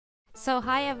So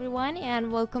hi everyone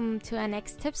and welcome to our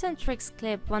next tips and tricks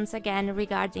clip once again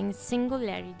regarding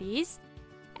singularities.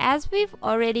 As we've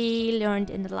already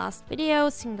learned in the last video,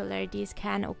 singularities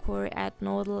can occur at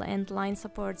nodal and line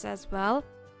supports as well.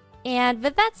 And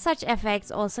with that, such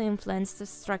effects also influence the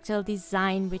structural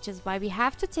design, which is why we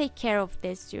have to take care of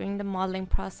this during the modeling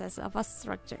process of a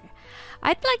structure.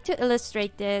 I'd like to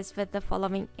illustrate this with the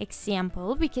following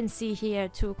example. We can see here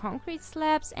two concrete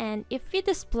slabs, and if we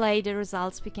display the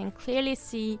results, we can clearly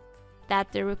see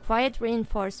that the required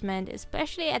reinforcement,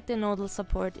 especially at the nodal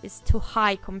support, is too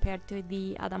high compared to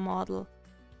the other model.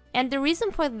 And the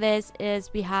reason for this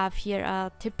is we have here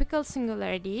a typical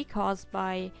singularity caused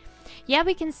by,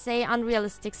 we can say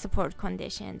unrealistic support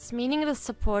conditions, meaning the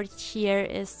support here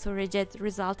is too rigid,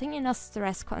 resulting in a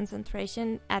stress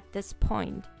concentration at this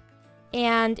point.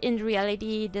 And in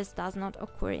reality, this does not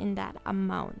occur in that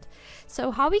amount. So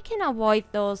how we can avoid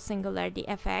those singularity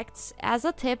effects? As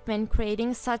a tip, when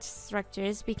creating such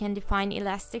structures, we can define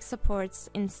elastic supports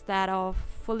instead of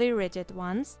fully rigid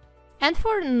ones. And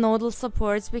for nodal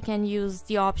supports, we can use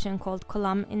the option called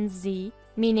column in Z,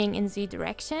 meaning in Z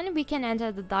direction. We can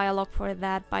enter the dialog for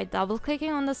that by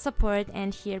double-clicking on the support,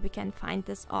 and here we can find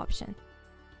this option.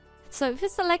 So if you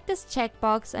select this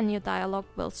checkbox, a new dialog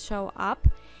will show up.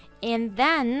 And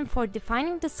then for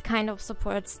defining this kind of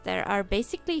supports, there are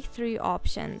basically three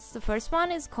options. The first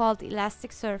one is called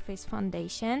elastic surface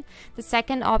foundation. The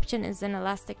second option is an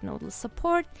elastic nodal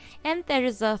support. And there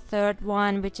is a third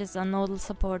one, which is a nodal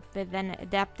support with an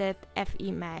adapted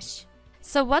FE mesh.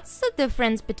 So what's the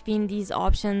difference between these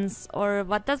options, or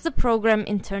what does the program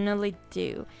internally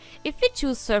do? If we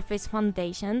choose surface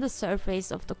foundation, the surface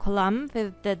of the column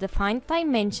with the defined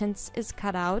dimensions is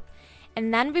cut out.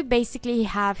 And then we basically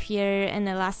have here an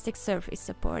elastic surface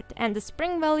support, and the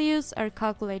spring values are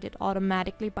calculated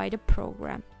automatically by the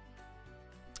program.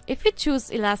 If we choose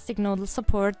elastic nodal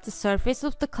support, the surface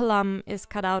of the column is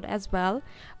cut out as well,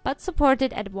 but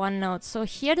supported at one node. So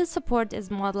here the support is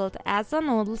modeled as a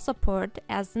nodal support,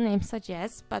 as the name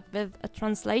suggests, but with a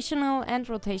translational and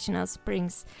rotational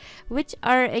springs, which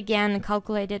are again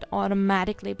calculated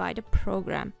automatically by the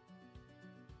program.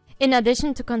 In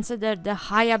addition, to consider the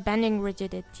higher bending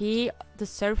rigidity, the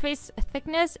surface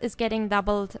thickness is getting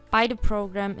doubled by the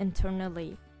program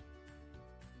internally.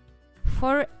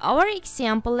 For our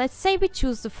example, let's say we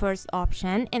choose the first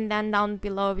option, and then down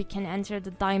below we can enter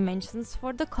the dimensions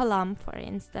for the column, for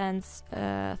instance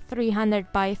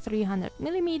 300 by 300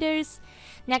 millimeters.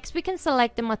 Next we can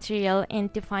select the material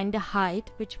and define the height,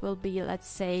 which will be, let's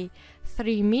say,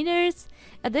 3 meters.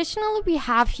 Additionally, we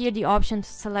have here the option to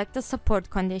select the support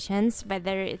conditions,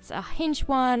 whether it's a hinge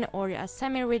one or a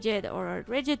semi-rigid or a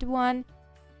rigid one.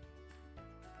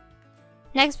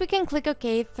 Next we can click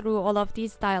OK through all of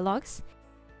these dialogues.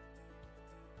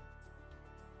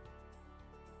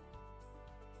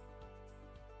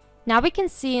 Now we can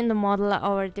see in the model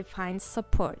our defined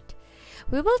support.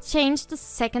 We will change the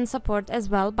second support as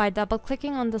well by double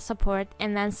clicking on the support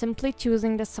and then simply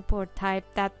choosing the support type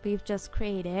that we've just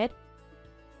created.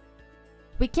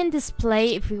 We can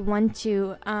display, if we want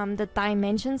to, the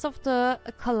dimensions of the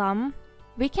column.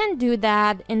 We can do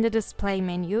that in the display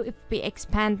menu. If we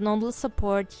expand nodal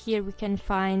support, here we can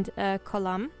find a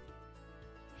column.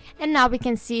 And now we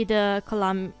can see the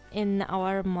column in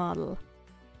our model.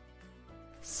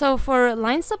 So for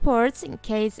line supports, in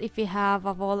case if we have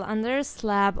a wall under a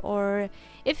slab, or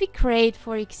if we create,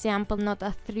 for example, not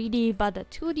a 3D but a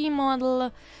 2D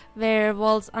model where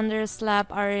walls under a slab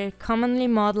are commonly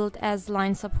modeled as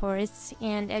line supports,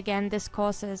 and again this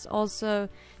causes also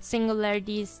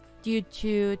singularities due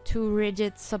to too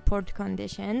rigid support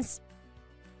conditions.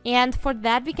 And for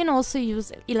that we can also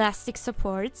use elastic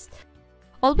supports.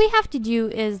 All we have to do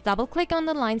is double click on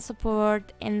the line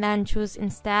support and then choose,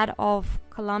 instead of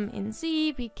column in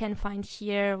Z, we can find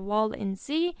here wall in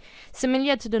Z.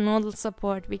 Similar to the nodal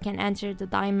support, we can enter the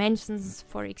dimensions,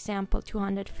 for example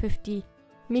 250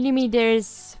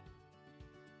 millimeters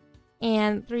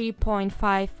and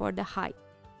 3.5 for the height.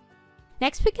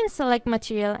 Next we can select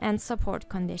material and support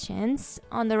conditions.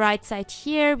 On the right side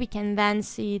here we can then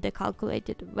see the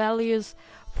calculated values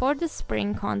for the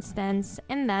spring constants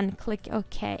and then click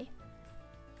OK.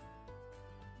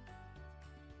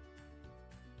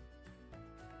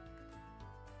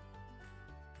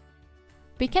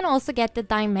 We can also get the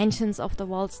dimensions of the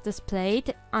walls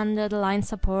displayed under the line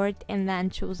support and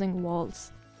then choosing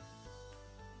walls.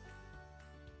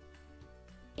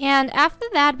 And after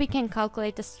that we can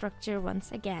calculate the structure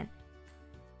once again.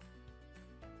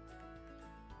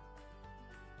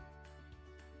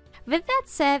 With that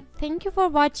said, thank you for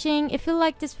watching. If you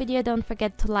like this video, don't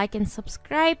forget to like and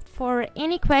subscribe. For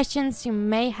any questions you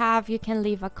may have, you can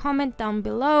leave a comment down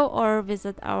below or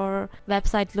visit our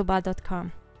website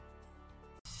luba.com.